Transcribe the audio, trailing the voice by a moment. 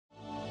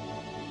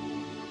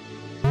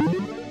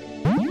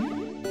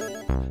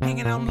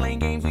hanging out and playing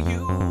games with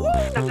you.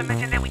 Not to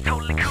mention that we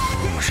totally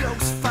cool.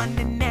 Jokes, fun,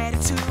 and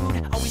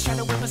attitude. Always try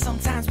to win, but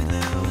sometimes we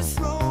lose.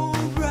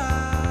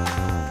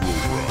 BroBrahs.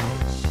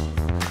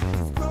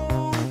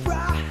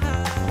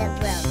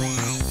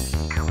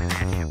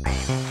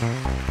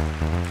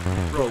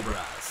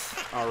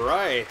 BroBrahs.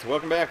 Alright,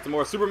 welcome back to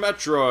more Super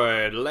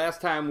Metroid.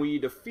 Last time we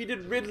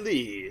defeated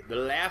Ridley, the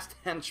last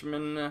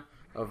henchman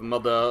of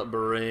Mother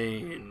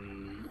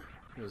Brain.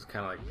 It was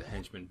kind of like the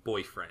henchman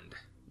boyfriend.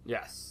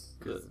 Yes.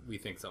 Because we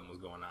think something was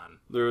going on.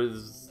 There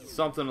was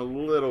something a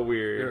little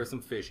weird. There was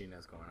some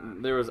fishiness going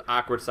on. There was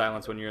awkward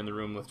silence when you're in the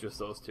room with just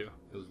those two.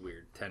 It was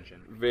weird.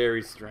 Tension.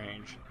 Very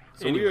strange.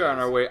 So Anyways. we are on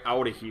our way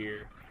out of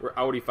here. We're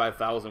Audi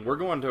 5000. We're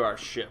going to our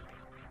ship.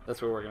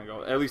 That's where we're going to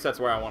go. At least that's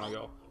where I want to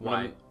go.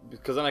 Why?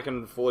 Because then I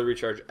can fully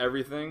recharge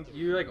everything.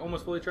 You're like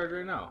almost fully charged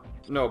right now.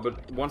 No,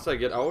 but once I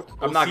get out,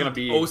 I'm not going to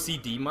be...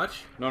 OCD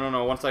much?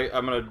 No. Once I'm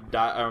going to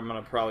die, I'm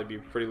going to probably be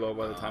pretty low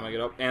by the time I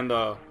get up. And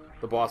the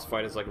boss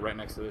fight is like right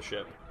next to the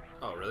ship.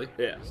 Oh, really?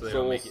 Yeah. So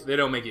they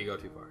don't make you go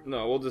too far.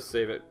 No, we'll just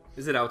save it.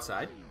 Is it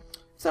outside?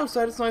 It's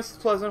outside. It's nice.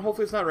 It's pleasant.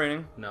 Hopefully it's not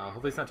raining. No,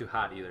 hopefully it's not too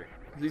hot either.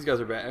 These guys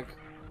are back.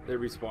 They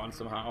respawned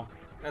somehow.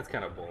 That's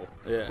kind of bull.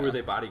 Yeah. Who are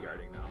they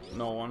bodyguarding now?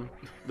 No one.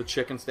 The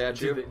chicken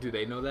statue. Do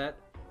they know that?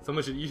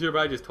 Someone should. You should have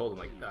probably just told them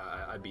like,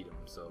 I beat him.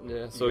 So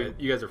yeah. So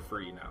you guys are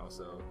free now.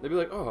 So they'd be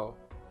like, oh,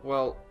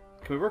 well,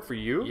 can we work for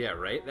you? yeah,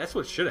 right. That's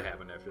what should have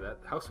happened after that.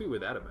 How sweet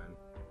would that have been?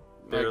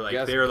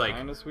 They're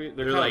They're sweet.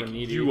 They're like,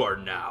 you are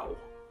now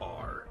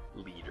our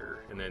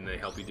leader, and then they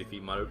help you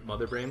defeat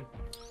Mother Brain.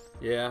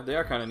 Yeah, they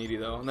are kind of needy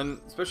though. And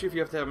then especially if you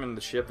have to have them in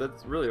the ship,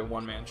 that's really a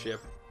one-man ship.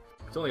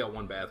 It's only got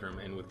one bathroom,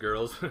 and with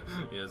girls,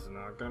 it's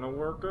not gonna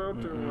work out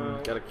too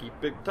well. Gotta keep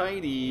it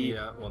tidy.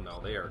 Yeah, well,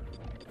 no, they are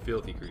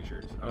filthy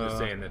creatures. I'm just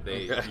saying that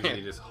they okay.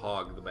 usually just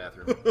hog the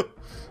bathroom.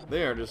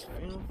 They are just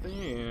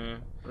filthy. I'd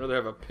rather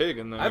have a pig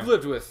in there. I've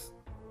lived with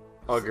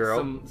a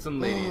girl, some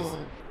ladies,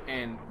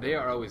 and they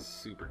are always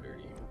super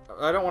dirty.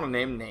 I don't want to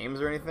name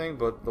names or anything,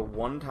 but the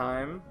one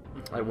time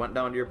I went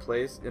down to your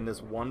place in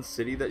this one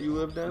city that you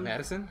lived in.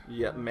 Madison?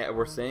 Yeah,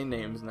 we're saying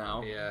names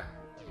now. Yeah.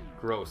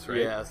 Gross, right?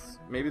 Yes.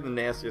 Maybe the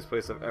nastiest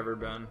place I've ever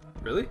been.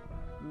 Really?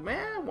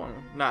 Man, one.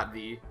 Not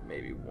the.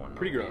 Maybe one.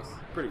 Pretty gross.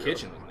 Pretty The gross.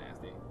 kitchen was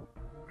nasty.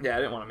 Yeah, I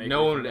didn't want to make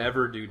No one would anything.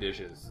 ever do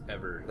dishes,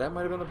 ever. That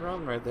might have been the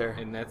problem right there.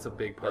 And that's a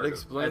big part. That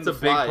That's explains a the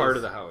big flies. part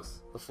of the house.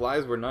 The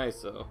flies were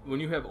nice, though. When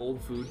you have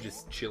old food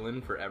just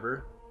chilling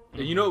forever.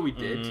 And you know what we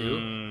did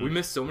too? We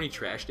missed so many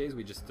trash days.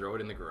 We just throw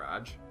it in the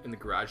garage, and the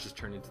garage just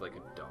turned into like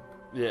a dump.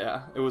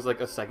 Yeah, it was like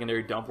a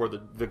secondary dump where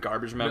the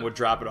garbage men would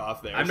drop it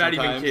off there. I'm not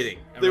even sometimes. kidding.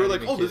 They were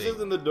like, "Oh, this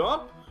isn't the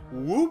dump."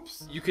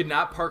 Whoops! You could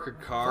not park a I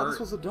thought car. this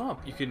was a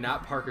dump. You could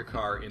not park a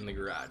car in the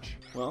garage.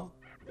 Well,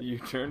 you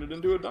turned it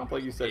into a dump,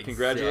 like you said. Exactly.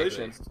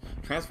 Congratulations,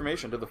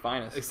 transformation to the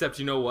finest. Except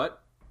you know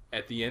what?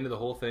 At the end of the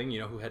whole thing, you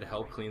know who had to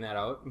help clean that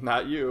out?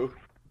 Not you.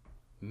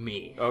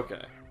 Me.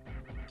 Okay.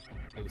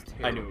 It was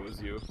terrible. I knew it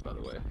was you, by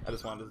the way. I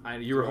just wanted to...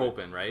 You were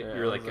hoping, right? Yeah, you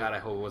were like, I was God, I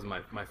hope it wasn't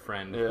my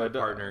friend, Yeah, my I don't-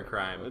 partner in I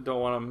crime.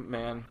 don't want to,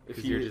 man. If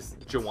Because you're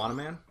just Joanna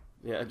Man?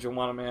 Yeah,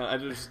 Joanna, man. I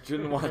just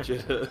didn't want you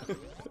to,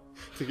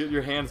 to get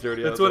your hands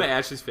dirty. That's one of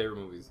Ashley's favorite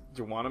movies.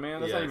 Joanna, man?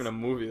 That's not Yes. even a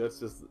movie.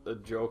 That's just a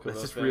joke. That's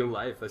of a just thing. real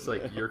life. That's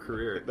like your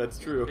career. That's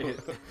true.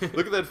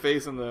 Look at that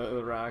face in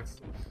the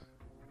rocks.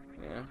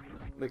 Yeah,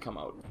 they come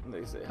out and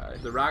they say hi.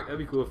 The rock, that'd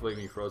be cool if like,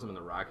 you froze them in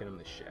the rock and them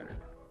they shattered.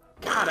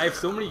 God, I have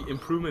so many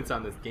improvements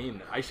on this game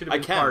that I should have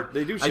been part.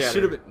 They do I shatter.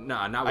 should have been.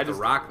 Nah, not with the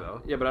rock though.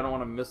 Yeah, but I don't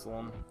want to missile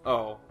them.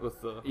 Oh, with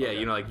the... Yeah, okay.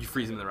 you know, like you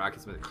freeze them in the rock,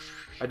 it's like,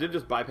 I did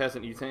just bypass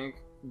an E-tank,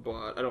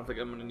 but I don't think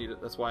I'm going to need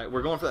it. That's why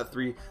we're going for that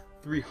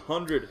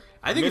 300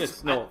 I think minutes.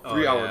 it's No, oh,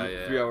 3 yeah, hour.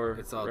 yeah. 3 hour.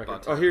 It's all record.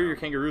 about Oh, time here now. your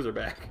kangaroos are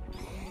back.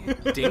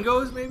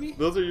 Dingoes maybe?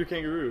 Those are your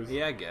kangaroos.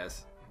 Yeah, I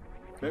guess.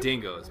 Okay.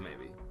 Dingoes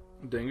maybe.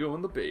 Dingo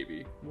and the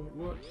baby.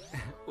 What?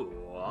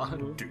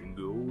 Oh,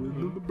 dingo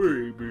and the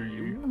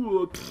baby.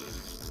 What?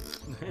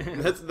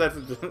 That's. I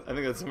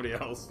think that's somebody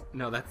else.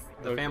 No, that's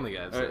the Family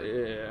Guy.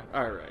 Yeah.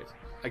 All right.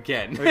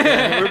 Again.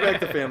 Okay, we're back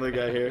to Family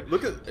Guy here.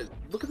 Look at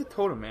the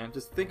totem, man.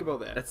 Just think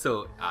about that. That's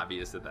so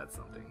obvious that that's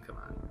something. Come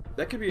on.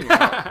 That could be in your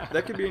house.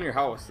 That could be in your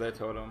house. That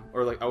totem,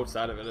 or like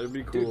outside of it. It'd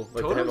be cool. Dude,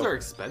 Like, to have totems a- are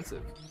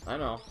expensive. I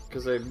know,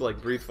 because they like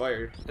breathe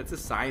fire. That's a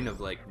sign of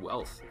like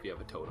wealth if you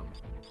have a totem.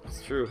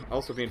 It's true.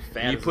 Also, being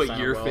fat. You is a put sign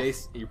your of wealth.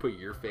 face. You put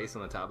your face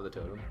on the top of the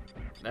totem.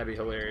 That'd be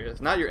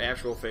hilarious. Not your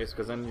actual face,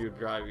 because then you'd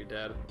drive you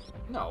dead.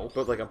 No.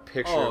 But like a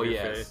picture Oh of your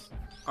yes. face.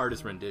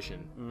 Artist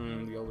rendition.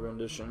 The old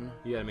rendition.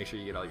 You gotta make sure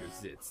you get all your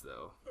zits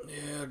though.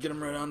 Yeah, get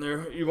them right on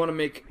there. You want to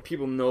make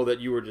people know that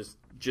you were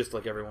just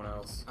like everyone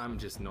else. I'm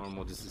just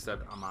normal, just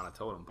except I'm on a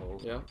totem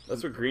pole. Yeah,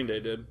 that's what Green Day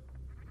did.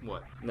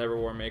 What? Never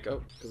wore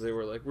makeup because they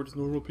were like, we're just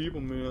normal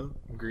people, man.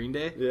 Green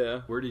Day?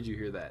 Yeah, Where did you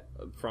hear that?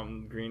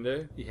 from Green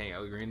Day. You hang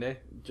out with Green Day?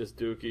 Just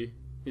Dookie.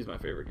 He's my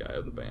favorite guy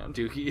of the band.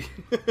 Dookie?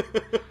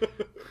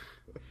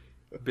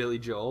 Billy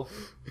Joel?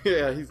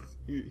 Yeah,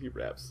 he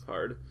raps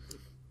hard.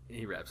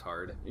 He raps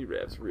hard. He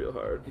raps real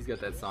hard. He's got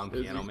that song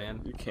Piano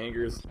Man. You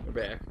kangers are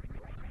back.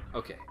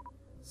 Okay,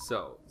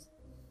 so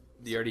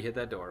you already hit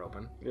that door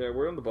open. Yeah,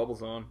 we're in the bubble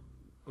zone.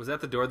 Was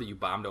that the door that you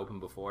bombed open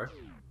before?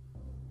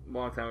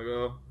 Long time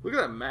ago. Look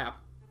at that map.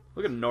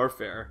 Look at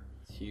Norfair.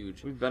 It's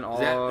huge. We've been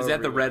all. Is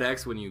that the red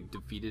X when you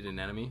defeated an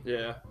enemy?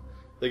 Yeah.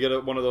 They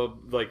get one of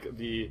the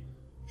the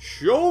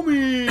show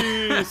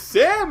me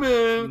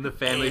salmon. The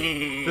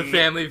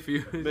family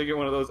feud. They get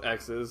one of those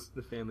X's.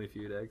 The family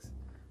feud X.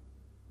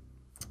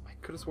 I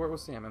could have swore it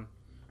was salmon.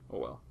 Oh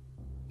well.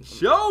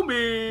 Show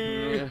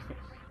me. Yeah.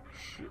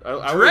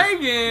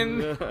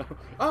 Dragon.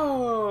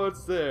 Oh,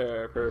 it's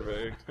there.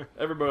 Perfect.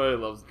 Everybody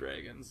loves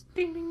dragons.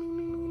 Ding, ding, ding,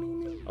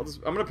 ding, ding, ding.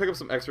 I'm gonna pick up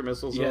some extra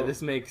missiles. Yeah, though.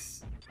 this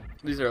makes.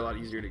 These are a lot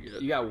easier to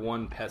get. You got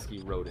one pesky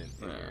rodent.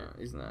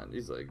 He's not.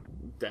 He's like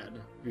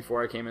dead.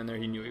 Before I came in there,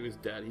 he knew he was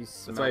dead.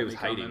 That's why he was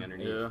hiding coming.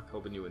 underneath, Yeah.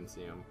 hoping you wouldn't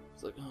see him.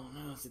 It's like, oh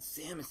no, it's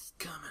Samus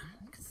coming.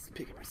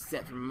 Pick up her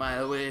set from a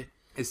mile away.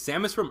 Is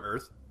Samus from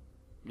Earth?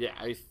 Yeah,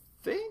 I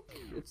think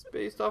it's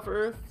based off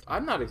Earth.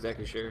 I'm not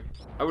exactly sure.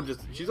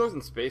 She's always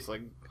in space,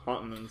 like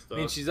hunting and stuff.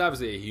 I mean, she's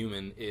obviously a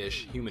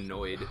human-ish,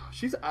 humanoid.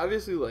 She's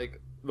obviously like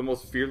the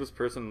most fearless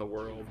person in the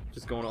world,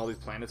 just going to all these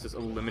planets, just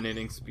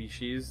eliminating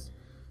species.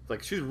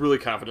 Like, she's really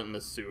confident in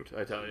this suit,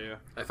 I tell you.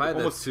 If I had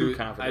that Almost too suit,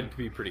 confident. I'd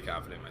be pretty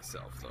confident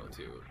myself, though,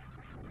 too.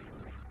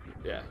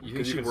 Yeah, You think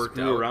you she can worked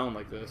screw out? around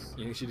like this.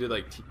 You think she did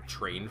like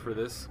train for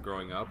this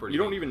growing up, or You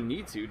don't even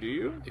need to, do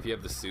you? if you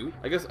have the suit?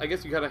 I guess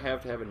you gotta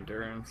have to have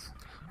endurance.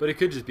 But it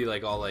could just be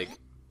like all like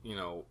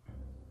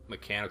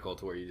mechanical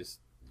to where you just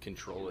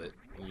control it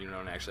and you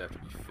don't actually have to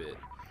be fit.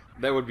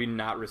 That would be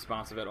not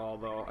responsive at all,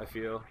 though. I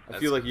feel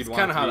like you'd It's want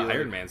kind of to how be the like,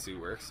 Iron Man suit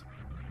works.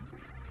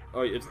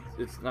 Oh,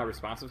 it's not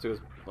responsive to his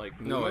like.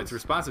 No, movements? it's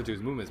responsive to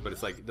his movements, but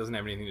it's like it doesn't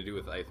have anything to do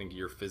with I think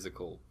your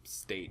physical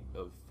state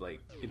of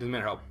like it doesn't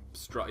matter how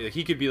strong. Like,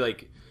 he could be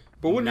like.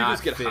 But wouldn't you not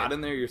just get fit. hot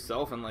in there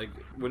yourself, and like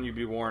wouldn't you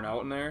be worn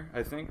out in there?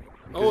 I think. 'Cause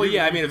Oh you-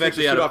 yeah, I you mean take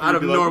eventually the out shit of, off and out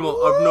of you'd be like,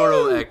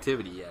 normal "Woo!"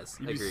 activity, yes.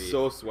 You'd I be agree.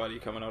 so sweaty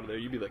coming out of there.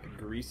 You'd be like a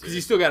greaser. Because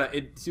you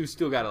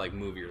still gotta like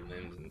move your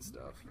limbs and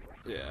stuff.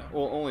 Yeah.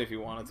 Well, only if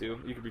you wanted to.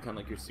 You could become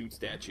like your suit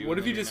statue. What and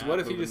if you then just you're what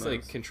not if you moving just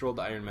like those. controlled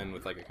the Iron Man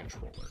with like a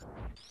controller?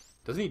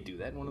 Doesn't he do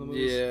that in one of the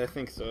movies? Yeah, I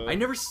think so. I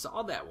never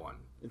saw that one.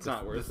 It's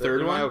not worth The third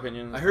it. In one, my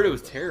opinion. I it's heard not it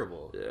was worth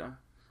terrible. Yeah.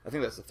 I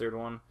think that's the third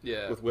one.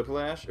 Yeah. With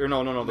Whiplash? Or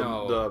no,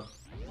 the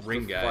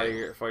Ring the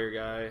guy. Fire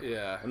guy.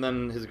 Yeah. And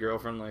then his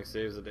girlfriend like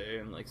saves the day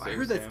and like saves I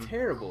heard that's him.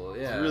 terrible.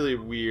 Yeah. It's really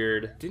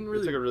weird. Didn't It's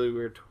really- like a really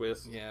weird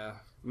twist. Yeah.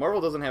 Marvel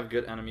doesn't have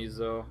good enemies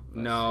though. That's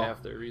No.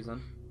 half their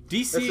reason.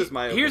 DC. That's just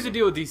my Here's the opinion.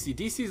 deal with DC.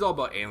 DC is all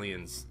about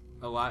aliens.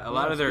 A lot of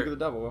Speak their of the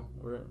devil.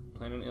 We're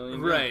playing an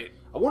alien. right. Game.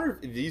 I wonder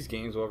if these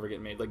games will ever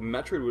get made. Like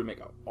Metroid would make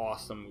an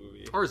awesome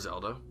movie. Or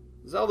Zelda.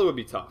 Zelda would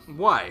be tough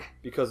Why?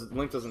 because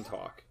Link doesn't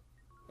talk.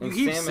 You And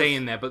keep Samus-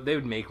 saying that, but they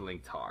would make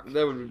Link talk.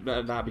 That would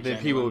not be. Then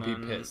genuine people would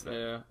be then. pissed.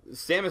 Yeah.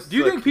 Samus. Do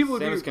you think people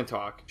would Samus be- can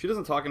talk? She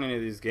doesn't talk in any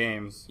of these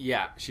games.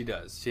 Yeah, she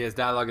does. She has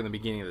dialogue in the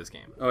beginning of this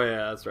game. Oh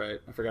yeah, that's right.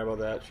 I forgot about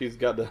that. She's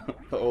got the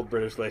old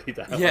British lady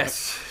dialogue.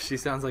 Yes, she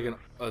sounds like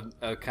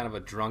a kind of a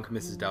drunk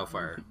Mrs.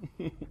 Doubtfire.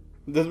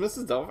 Does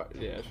Mrs.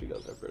 Doubtfire? Yeah, she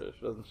does have British,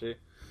 doesn't she?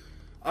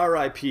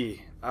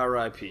 R.I.P.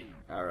 R.I.P.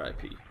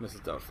 R.I.P.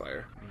 Mrs.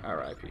 Doubtfire.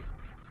 R.I.P.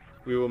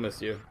 We will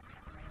miss you.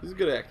 He's a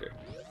good actor.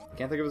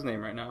 Can't think of his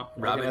name right now.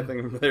 Why can't I Robin?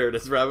 think of, there it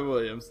is, Robin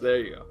Williams. There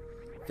you go.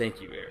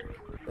 Thank you, Eric.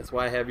 That's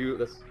why I have you.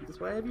 That's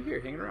why I have you here,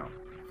 hanging around.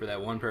 For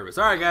that one purpose.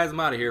 Alright guys, I'm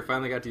out of here.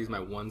 Finally got to use my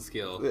one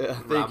skill. Yeah,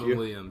 thank Robin you.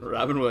 Williams.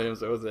 Robin Williams.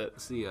 That was it.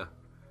 See ya.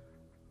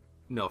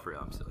 No, for real,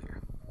 I'm still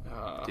here.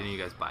 Didn't you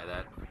guys buy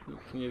that?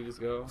 Can you just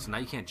go? So now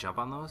you can't jump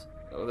on those?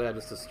 Oh, that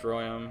just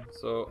destroy him.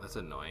 So That's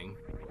annoying.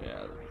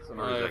 yeah, so Or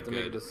now is I that have to make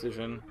a good?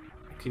 decision.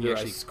 Can you Either I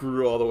actually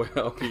screw all the way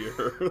up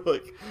here,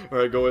 like,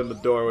 or I go in the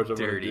door, which I'm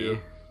gonna dirty? do.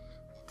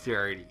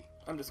 Dirty.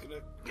 I'm just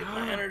gonna get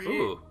my energy.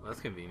 Ooh,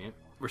 that's convenient.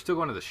 We're still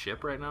going to the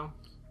ship right now?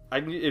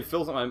 It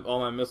fills up all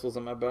my missiles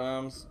and my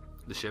bombs,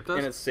 The ship does?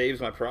 and it saves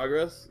my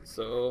progress.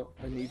 So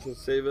I need to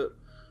save it.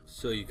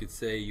 So you could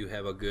say you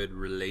have a good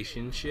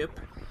relationship?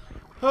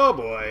 Oh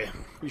boy,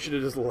 you should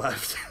have just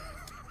left.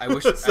 I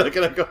wish a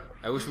second ago.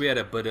 I wish we had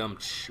a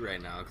badum-tsh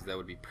right now, because that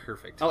would be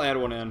perfect. I'll add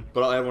one in,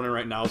 but I'll add one in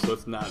right now, so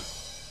it's not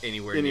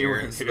Anywhere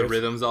Anywhere near. So near. the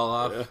rhythm's all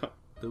off. Yeah.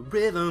 The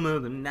rhythm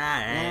of the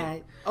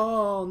night.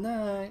 all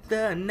night.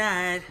 The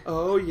night.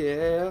 Oh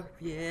yeah,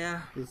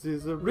 Yeah. this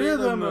is the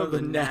rhythm of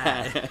the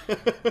night.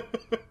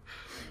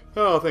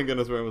 Oh, thank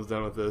goodness we're almost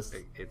done with this.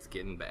 It's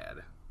getting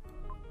bad.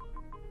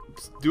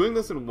 Doing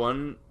this in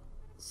one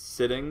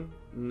sitting,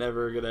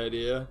 never a good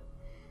idea.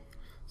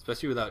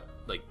 Especially without,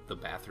 like, the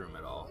bathroom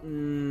at all.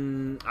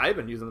 I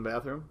haven't used in the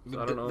bathroom, so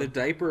I don't know. The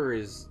diaper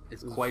is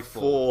It's quite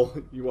full.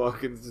 You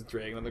walk in, it's just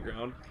dragging on the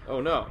ground.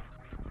 Oh no.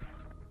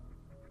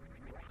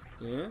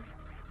 Yeah?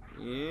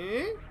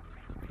 Yeah?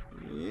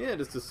 Yeah,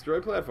 just destroy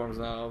platforms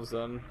now all of a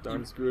sudden.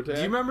 Darn screw attack.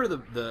 Do you remember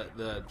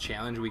the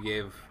challenge we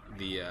gave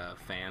the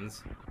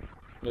fans?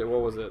 Wait,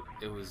 what was it?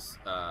 It was,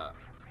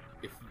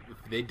 if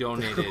they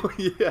donated...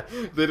 Yeah,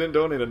 they didn't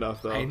donate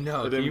enough though. I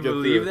know, They can didn't you get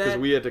believe Because that?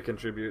 we had to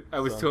contribute. I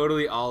was so.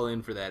 totally all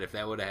in for that if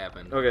that would have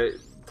happened. Okay,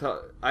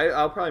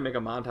 I'll probably make a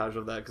montage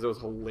of that because it was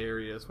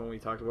hilarious when we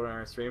talked about it on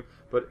our stream.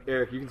 But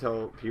Eric, you can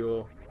tell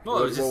people Well,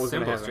 it was What just was gonna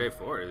simple, happen?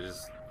 straightforward. It was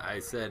just, I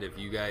said if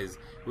you guys,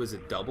 was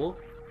it double?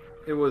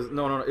 It was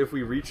no. If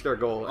we reached our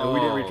goal, and we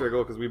didn't reach Oh. our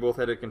goal because we both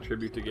had to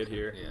contribute to get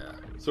here. Yeah.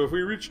 So if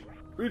we reached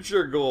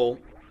our goal,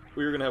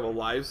 we were gonna have a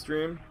live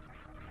stream,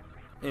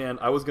 and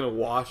I was gonna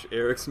wash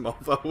Eric's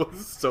mouth out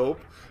with soap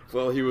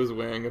while he was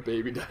wearing a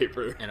baby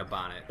diaper And a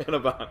bonnet. and a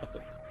bonnet.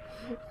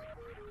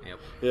 Yep.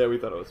 Yeah, we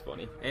thought it was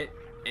funny.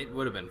 It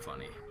would have been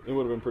funny. It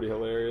would have been pretty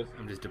hilarious.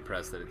 I'm just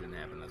depressed that it didn't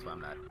happen. That's why I'm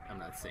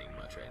not saying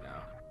much right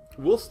now.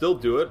 We'll still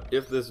do it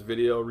if this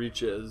video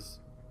reaches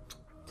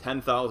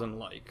 10,000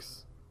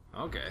 likes.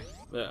 Okay.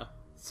 Yeah,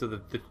 So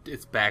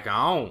it's back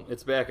on.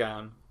 it's back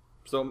on.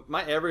 So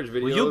my average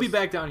video. Well, you'll be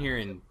back down here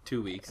in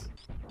 2 weeks.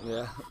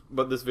 Yeah,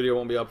 but this video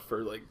won't be up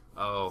for like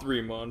Oh.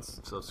 3 months.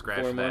 So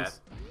scratch 4 that.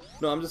 months.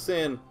 No, I'm just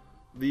saying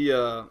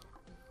the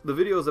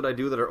videos that I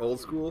do that are old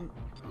school,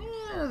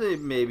 yeah, they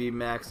maybe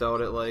max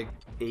out at like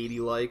 80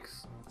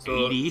 likes.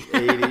 So 80?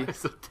 80.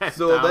 So 10,000.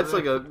 So that's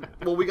like a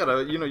well, we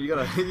gotta you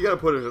gotta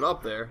put it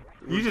up there.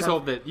 You just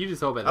hope that.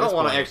 I don't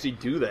want to actually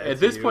do that. At to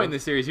this you. point in the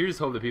series, you just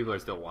hope that people are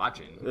still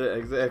watching. Yeah,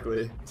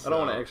 exactly. I don't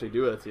want to So, actually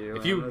do that to you. If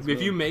man. you That's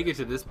if you mean. make it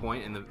to this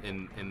point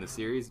in the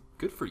series,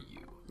 good for you.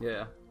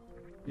 Yeah.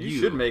 You You.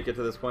 should make it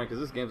to this point because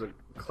this game's a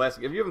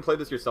classic. If you haven't played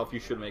this yourself, you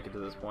should make it to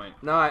this point.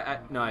 No, I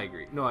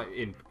agree. No, what do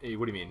you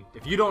mean?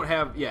 If you don't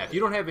have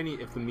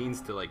the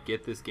means to like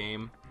get this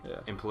game Yeah.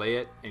 and play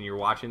it, and you're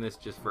watching this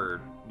just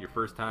for your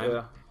first time,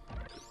 Yeah.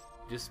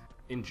 just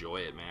enjoy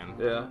it, man.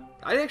 Yeah.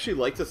 I'd actually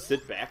like to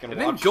sit back and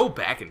And watch. then go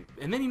back and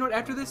then you know what?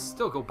 After this,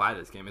 still go buy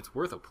this game. It's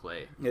worth a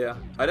play. Yeah.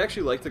 I'd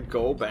actually like to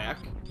go back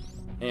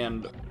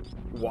and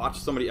watch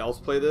somebody else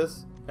play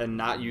this and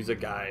not use a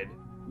guide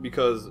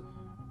because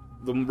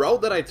the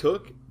route that I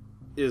took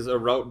is a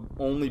route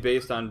only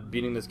based on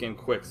beating this game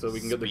quick so we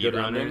can get the good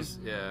endings.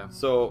 Yeah.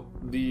 So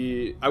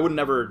I would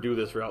never do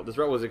this route. This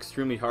route was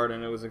extremely hard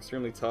and it was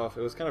extremely tough.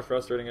 It was kind of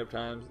frustrating at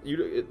times.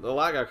 A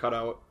lot got cut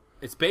out.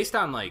 It's based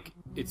on like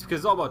it's because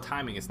it's all about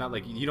timing. It's not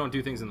like you don't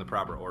do things in the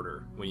proper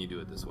order when you do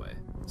it this way.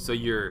 So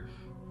your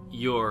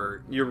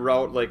Your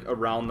route like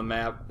around the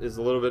map is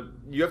a little bit.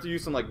 You have to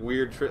use some like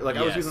weird trick. Like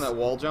I was Yes. using that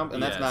wall jump,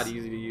 and that's Yes. not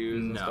easy to use.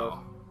 And No. stuff.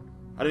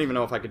 I didn't even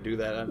know if I could do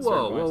that. At whoa,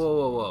 certain whoa, points. whoa,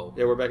 whoa, whoa.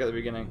 Yeah, we're back at the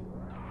beginning.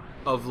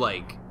 Of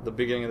like The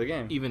beginning of the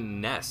game.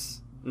 even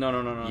Ness.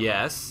 No.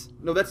 Yes.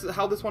 No, that's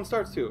how this one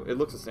starts too. It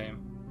looks the same.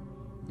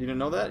 You didn't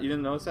know that? You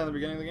didn't notice that in the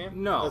beginning of the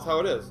game? No. That's how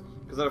it is.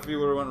 Because if we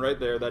would have went right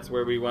there, that's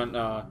where we went.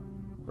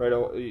 Right.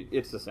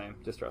 It's the same.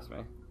 Just trust me.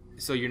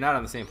 So you're not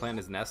on the same planet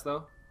as Ness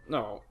though?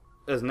 No.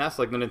 As NES,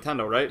 like the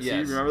Nintendo, right? Yes. So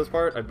you remember this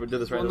part? I did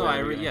this right. Well, at no, the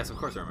very beginning. yes, of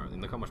course I remember.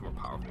 Look how much more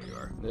powerful you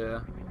are.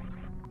 Yeah.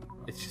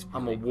 It's just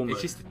I'm a woman.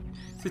 It's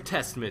a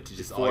testament to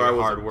just all Before I your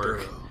was hard a work.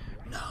 girl.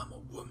 Now I'm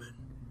a woman.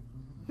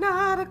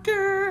 Not a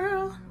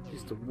girl,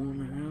 Just a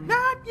woman.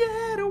 not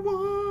yet a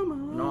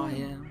woman. No, I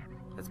am.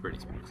 That's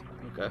Britney Spears.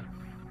 Okay.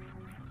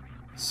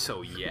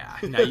 So yeah,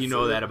 now you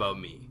know that about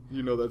me.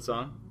 You know that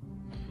song?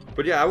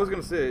 But yeah, I was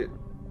gonna say,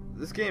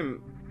 this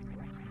game,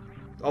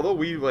 although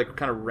we like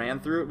kind of ran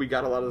through it, we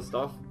got a lot of the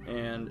stuff,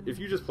 and if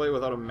you just play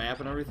without a map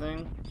and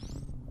everything,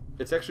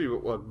 it's actually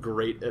a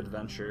great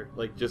adventure.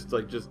 Like just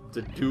to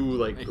do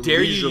like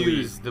Dare you leisurely,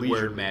 use the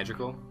word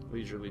magical?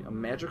 leisurely, a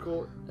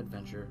magical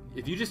adventure.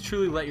 If you just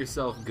truly let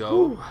yourself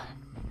go Whew.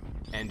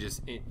 and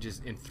just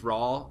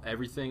enthrall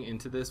everything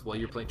into this while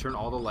you're playing, turn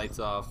all the lights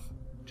off,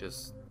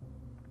 just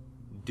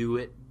do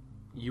it,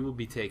 you will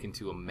be taken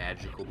to a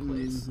magical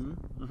place.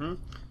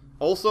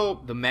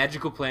 Also, The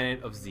magical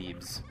planet of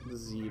Zebes, the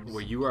Zebes.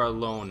 where you are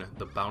alone,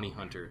 the bounty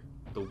hunter,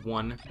 the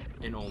one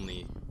and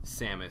only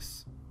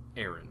Samus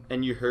Aran.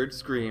 And you heard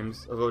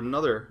screams of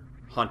another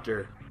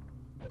hunter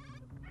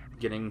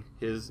getting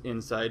his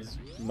insides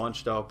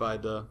munched out by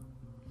the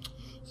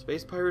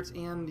space pirates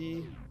and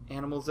the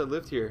animals that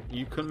lived here.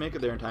 You couldn't make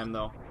it there in time,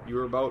 though. You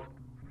were about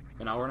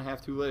an hour and a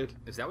half too late.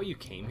 Is that why you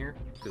came here?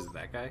 Because of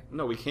that guy?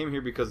 No, we came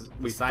here because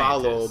we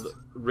scientist. followed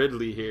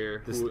Ridley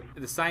here.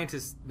 The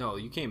scientist. No,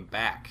 you came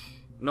back.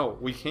 No,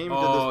 we came to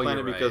Oh, this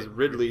planet you're because right.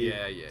 Ridley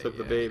Yeah, took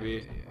the yeah,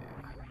 baby.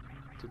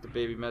 yeah. Took the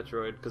baby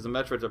Metroid. Because the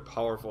Metroids are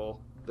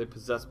powerful. They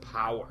possess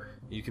power.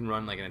 You can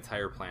run like an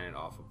entire planet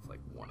off of like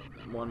one of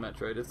them. One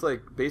Metroid. It's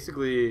like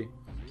basically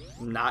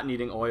not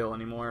needing oil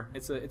anymore.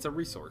 It's a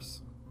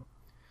resource.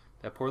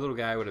 That poor little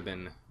guy would have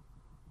been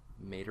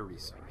made a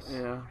resource.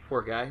 Yeah,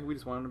 poor guy. We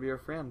just want him to be our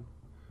friend.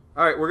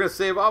 Alright, we're going to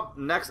save up.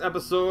 Next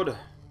episode,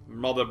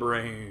 Mother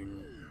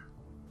Brain.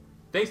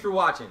 Thanks for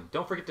watching.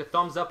 Don't forget to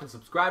thumbs up and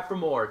subscribe for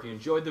more if you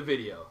enjoyed the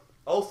video.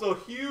 Also,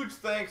 huge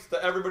thanks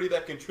to everybody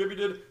that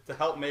contributed to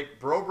help make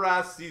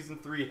BroBrahs Season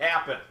 3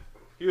 happen.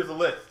 Here's a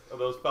list of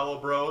those fellow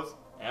bros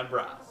and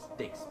bras.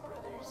 Thanks, bro.